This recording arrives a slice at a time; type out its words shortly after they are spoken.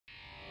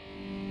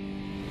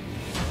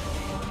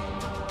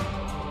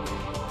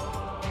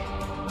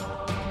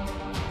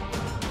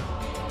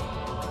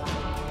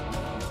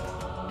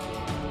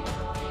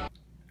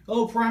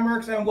Hello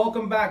Primarchs and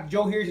welcome back.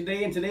 Joe here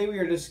today, and today we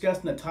are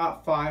discussing the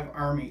top 5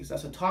 armies.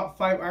 That's the top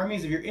 5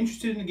 armies. If you're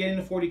interested in getting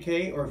into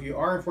 40k, or if you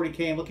are in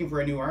 40k and looking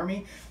for a new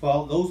army,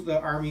 well, those are the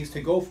armies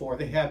to go for.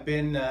 They have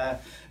been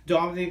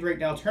dominating right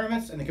now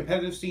tournaments and the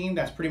competitive scene.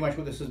 That's pretty much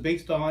what this is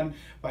based on,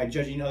 by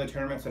judging other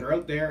tournaments that are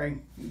out there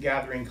and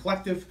gathering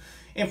collective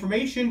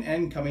information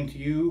and coming to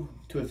you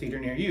to a theater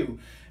near you.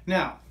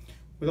 Now,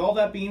 with all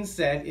that being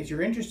said, if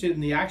you're interested in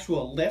the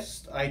actual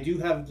list, I do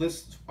have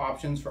list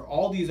options for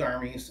all these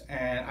armies,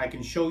 and I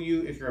can show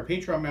you if you're a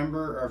Patreon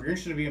member, or if you're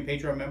interested in being a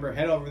Patreon member,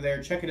 head over there,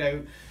 check it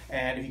out.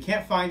 And if you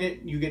can't find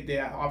it, you get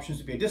the options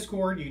to be a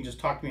Discord. You can just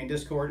talk to me in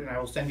Discord and I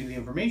will send you the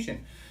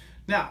information.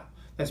 Now,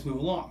 let's move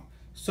along.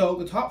 So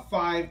the top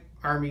 5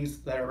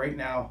 armies that are right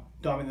now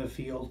dominating the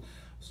field,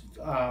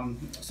 some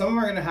of them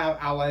are going to have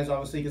allies,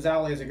 obviously, because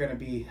allies are going to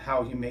be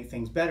how you make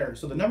things better.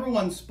 So the number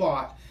 1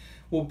 spot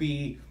will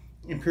be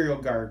Imperial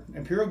Guard.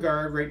 Imperial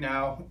Guard right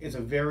now is a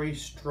very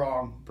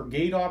strong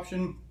brigade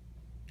option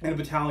and a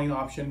battalion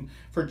option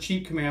for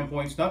cheap command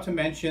points, not to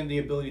mention the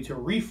ability to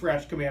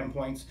refresh command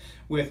points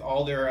with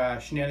all their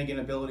shenanigan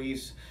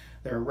abilities,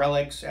 their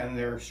relics, and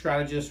their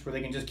strategists, where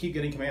they can just keep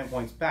getting command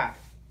points back.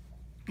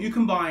 You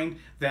combine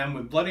them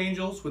with Blood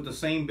Angels with the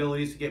same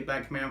abilities to get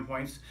back command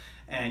points,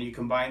 and you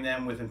combine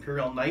them with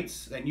Imperial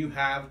Knights, and you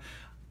have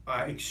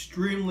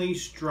extremely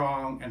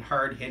strong and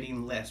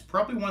hard-hitting list.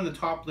 Probably one of the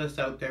top lists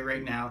out there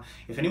right now.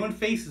 If anyone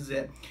faces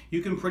it,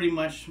 you can pretty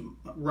much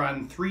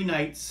run 3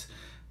 knights,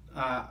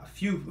 a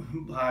few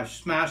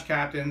smash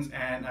captains,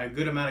 and a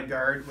good amount of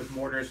guard with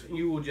mortars.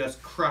 You will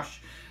just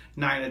crush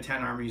 9 out of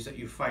 10 armies that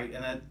you fight,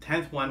 and the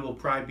 10th one will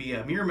probably be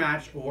a mirror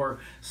match or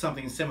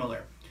something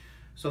similar.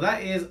 So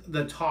that is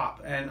the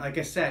top, and like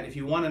I said, if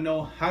you want to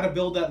know how to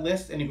build that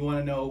list, and if you want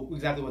to know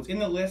exactly what's in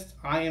the list,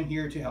 I am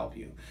here to help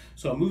you.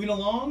 So moving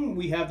along,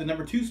 we have the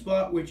number 2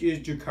 spot, which is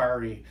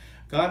Drakari.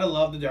 Gotta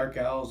love the Dark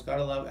Elves,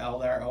 gotta love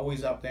Eldar,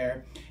 always up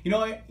there. You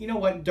know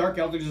what, Dark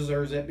Eldar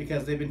deserves it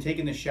because they've been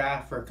taking the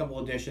shaft for a couple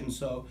editions,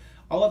 so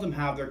I'll let them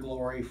have their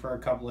glory for a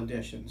couple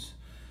editions.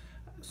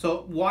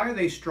 So why are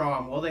they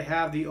strong? Well, they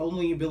have the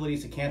only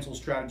abilities to cancel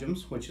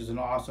stratagems, which is an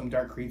awesome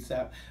Dark Creed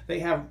set. They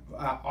have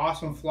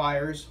awesome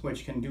flyers,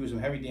 which can do some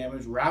heavy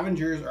damage.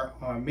 Ravengers are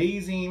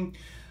amazing.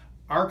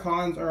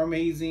 Archons are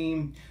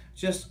amazing.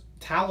 Just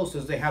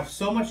Taloses, they have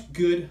so much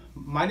good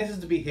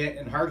minuses to be hit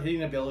and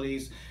hard-hitting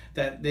abilities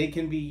that they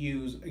can be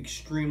used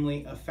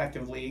extremely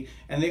effectively,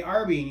 and they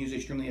are being used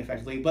extremely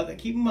effectively. But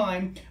keep in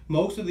mind,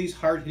 most of these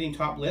hard-hitting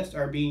top lists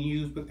are being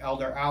used with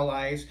Eldar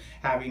allies.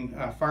 Having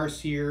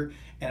Farseer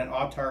and an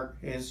Autarch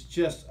is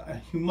just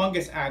a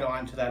humongous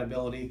add-on to that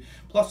ability,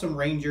 plus some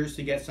Rangers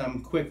to get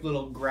some quick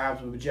little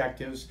grabs of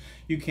objectives.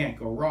 You can't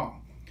go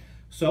wrong.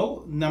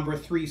 So, number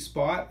 3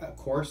 spot, of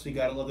course, you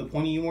gotta love the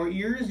pointy more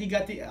ears, you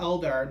got the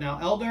Eldar. Now,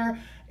 Eldar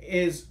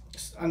is,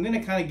 I'm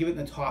gonna kind of give it in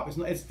the top.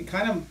 It's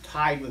kind of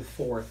tied with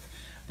 4th,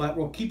 but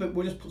we'll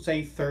just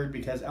say 3rd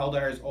because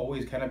Eldar has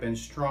always kind of been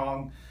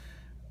strong.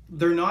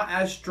 They're not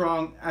as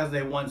strong as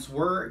they once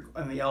were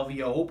in the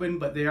LVO Open,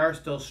 but they are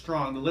still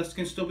strong. The list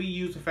can still be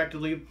used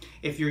effectively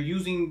if you're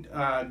using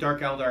Dark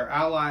Eldar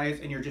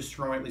allies and you're just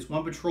throwing at least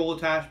 1 patrol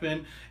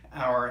attachment,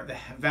 or the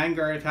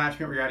Vanguard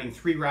attachment where you're adding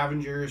 3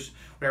 Ravengers,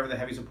 whatever the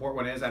heavy support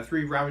one is, add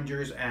 3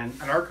 Ravengers and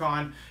an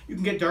Archon. You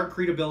can get Dark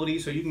Creed ability,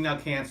 so you can now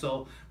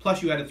cancel,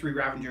 plus you added 3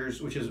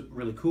 Ravengers, which is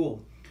really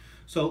cool.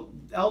 So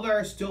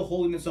Eldar is still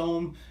holding its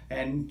own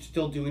and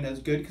still doing as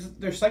good, because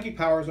their psychic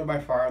powers are by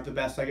far the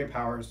best psychic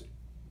powers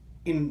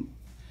in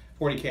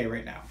 40k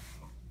right now.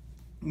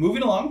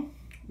 Moving along,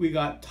 we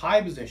got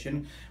tie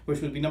position, which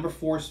would be number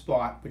 4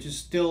 spot, which is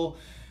still,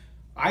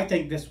 I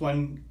think this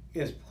one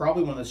is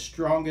probably one of the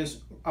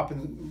strongest up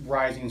and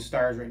rising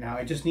stars right now.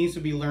 It just needs to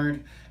be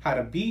learned how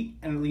to beat,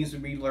 and it needs to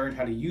be learned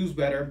how to use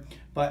better.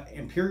 But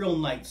Imperial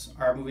Knights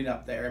are moving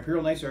up there.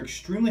 Imperial Knights are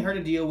extremely hard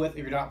to deal with if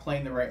you're not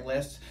playing the right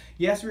list.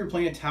 Yes, if you're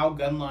playing a Tau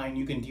gun line,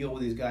 you can deal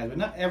with these guys, but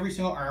not every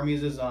single army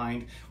is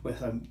designed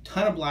with a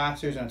ton of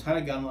blasters and a ton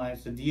of gun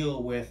lines to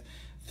deal with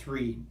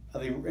 3.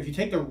 If you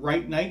take the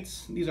right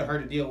Knights, these are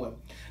hard to deal with.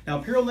 Now,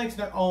 Imperial Knights on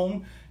their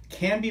own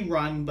can be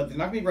run, but they're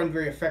not going to be run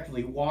very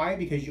effectively. Why?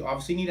 Because you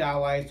obviously need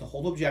allies to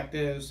hold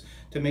objectives,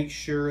 to make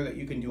sure that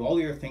you can do all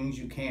the other things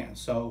you can.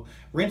 So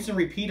rinse and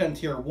repeat on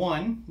tier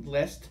 1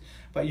 list,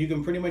 but you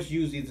can pretty much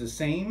use these the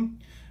same.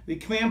 The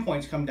command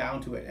points come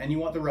down to it, and you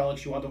want the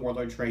relics, you want the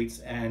warlord traits,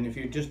 and if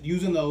you're just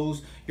using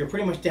those, you're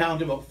pretty much down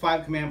to about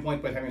 5 command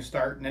points by the time you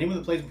start. And anyone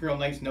that plays Imperial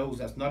Knights knows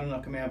that's not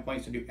enough command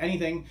points to do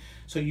anything,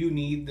 so you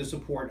need the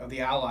support of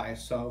the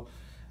allies. So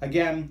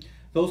again,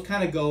 those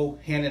kind of go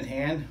hand in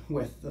hand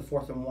with the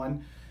 4th and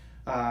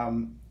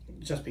 1,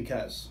 just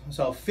because.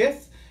 So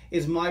 5th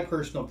is my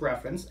personal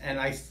preference, and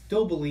I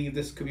still believe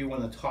this could be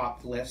one of the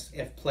top lists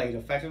if played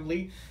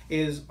effectively,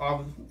 is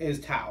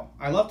Tau.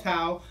 I love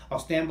Tau. I'll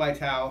stand by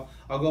Tau.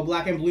 I'll go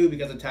black and blue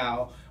because of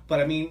Tau. But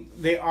I mean,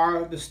 they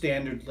are the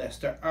standard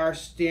list. There are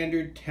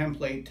standard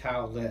template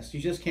Tau lists.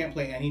 You just can't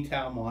play any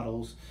Tau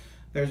models.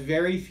 There's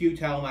very few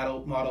Tau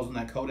models in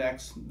that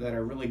codex that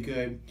are really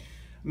good.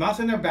 I'm not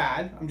saying they're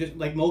bad. I'm just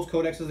like most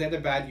codexes, they have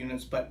their bad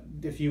units. But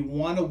if you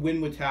want to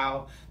win with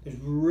Tau, there's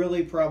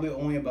really probably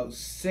only about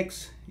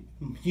 6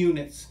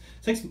 units,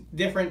 6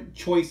 different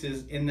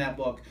choices in that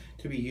book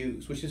to be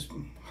used, which is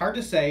hard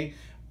to say.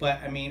 But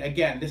I mean,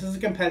 again, this is a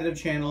competitive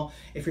channel.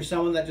 If you're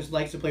someone that just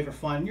likes to play for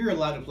fun, you're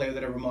allowed to play with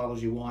whatever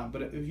models you want.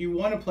 But if you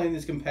want to play in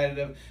these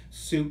competitive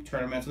soup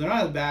tournaments, and they're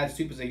not as bad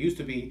soup as they used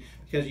to be,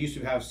 because you used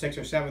to have 6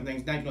 or 7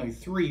 things, now you can only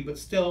 3, but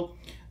still,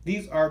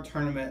 these are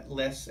tournament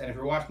lists. And if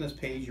you're watching this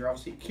page, you're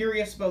obviously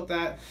curious about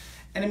that.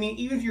 And I mean,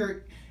 even if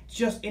you're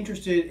just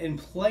interested in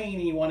playing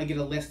and you want to get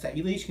a list that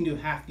you at least can do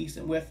half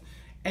decent with,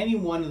 any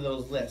one of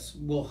those lists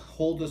will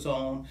hold its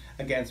own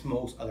against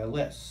most other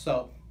lists.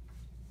 So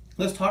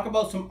let's talk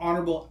about some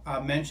honorable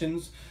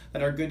mentions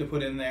that are good to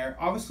put in there.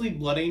 Obviously,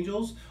 Blood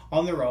Angels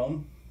on their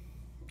own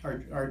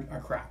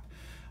are crap.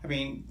 I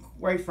mean,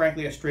 quite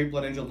frankly, a straight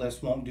Blood Angel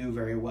list won't do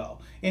very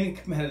well in a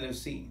competitive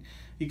scene.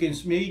 You can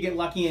maybe get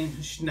lucky and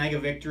snag a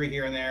victory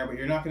here and there, but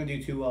you're not going to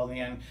do too well in the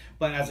end.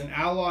 But as an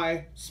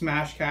ally,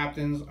 Smash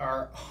Captains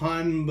are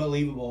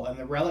unbelievable. And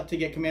the Relic to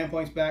get command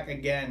points back,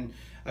 again,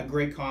 a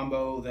great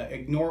combo. The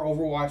Ignore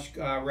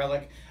Overwatch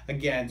Relic,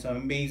 again, some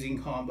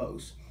amazing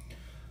combos.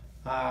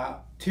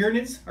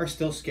 Tyranids are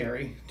still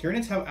scary.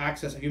 Tyranids have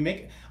access. If you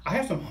make, I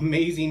have some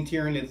amazing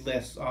Tyranid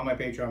lists on my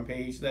Patreon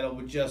page that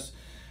would just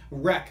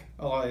wreck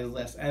a lot of these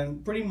lists.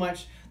 And pretty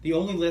much the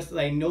only list that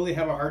I know they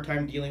have a hard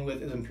time dealing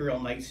with is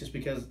Imperial Knights, just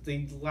because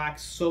they lack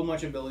so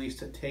much abilities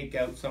to take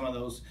out some of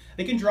those.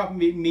 They can drop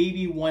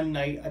maybe 1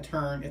 knight a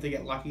turn if they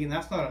get lucky, and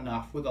that's not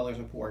enough with all their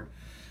support.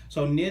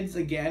 So Nids,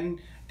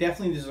 again,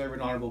 definitely deserve an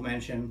honorable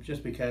mention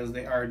just because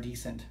they are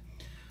decent.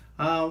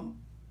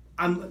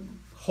 I'm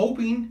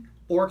hoping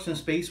Orcs and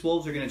Space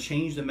Wolves are going to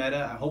change the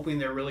meta. I'm hoping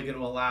they're really going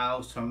to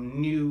allow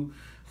some new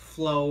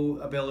flow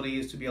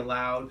abilities to be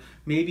allowed.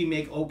 Maybe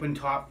make open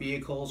top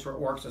vehicles for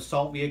Orcs,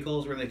 assault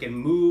vehicles, where they can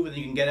move and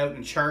you can get out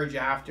and charge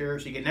after.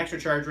 So you get an extra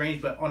charge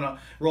range, but on a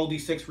roll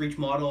d6 for each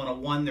model, on a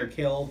 1 they're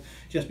killed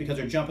just because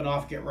they're jumping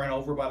off, get run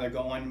over while they're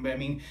going. But I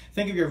mean,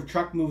 think of your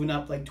truck moving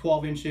up like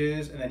 12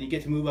 inches and then you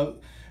get to move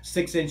out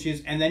 6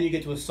 inches and then you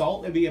get to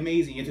assault. It'd be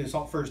amazing. You get to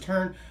assault first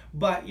turn,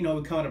 but you know, it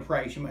would come at a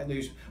price. You might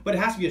lose, but it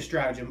has to be a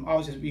stratagem.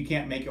 Obviously, you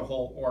can't make your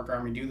whole Orc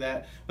army do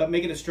that, but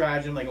make it a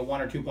stratagem, like a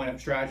 1 or 2 point up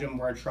stratagem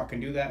where a truck can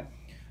do that.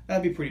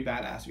 That'd be pretty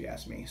badass if you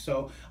ask me.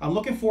 So I'm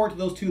looking forward to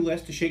those 2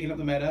 lists to shaking up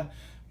the meta.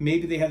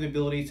 Maybe they have the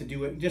ability to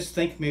do it. Just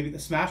think maybe the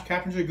Smash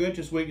Captains are good.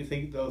 Just wait to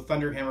think the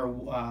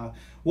Thunderhammer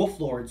Wolf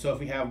Lords. So if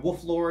we have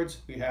Wolf Lords,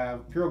 we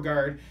have Imperial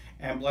Guard,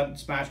 and Blood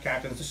Smash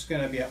Captains, this is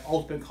going to be an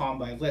ultimate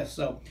combat list.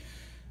 So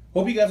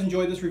hope you guys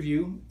enjoyed this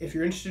review. If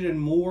you're interested in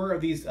more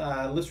of these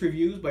list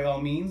reviews, by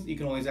all means, you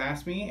can always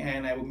ask me,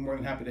 and I will be more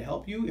than happy to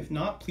help you. If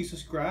not, please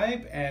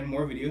subscribe, and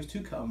more videos to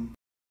come.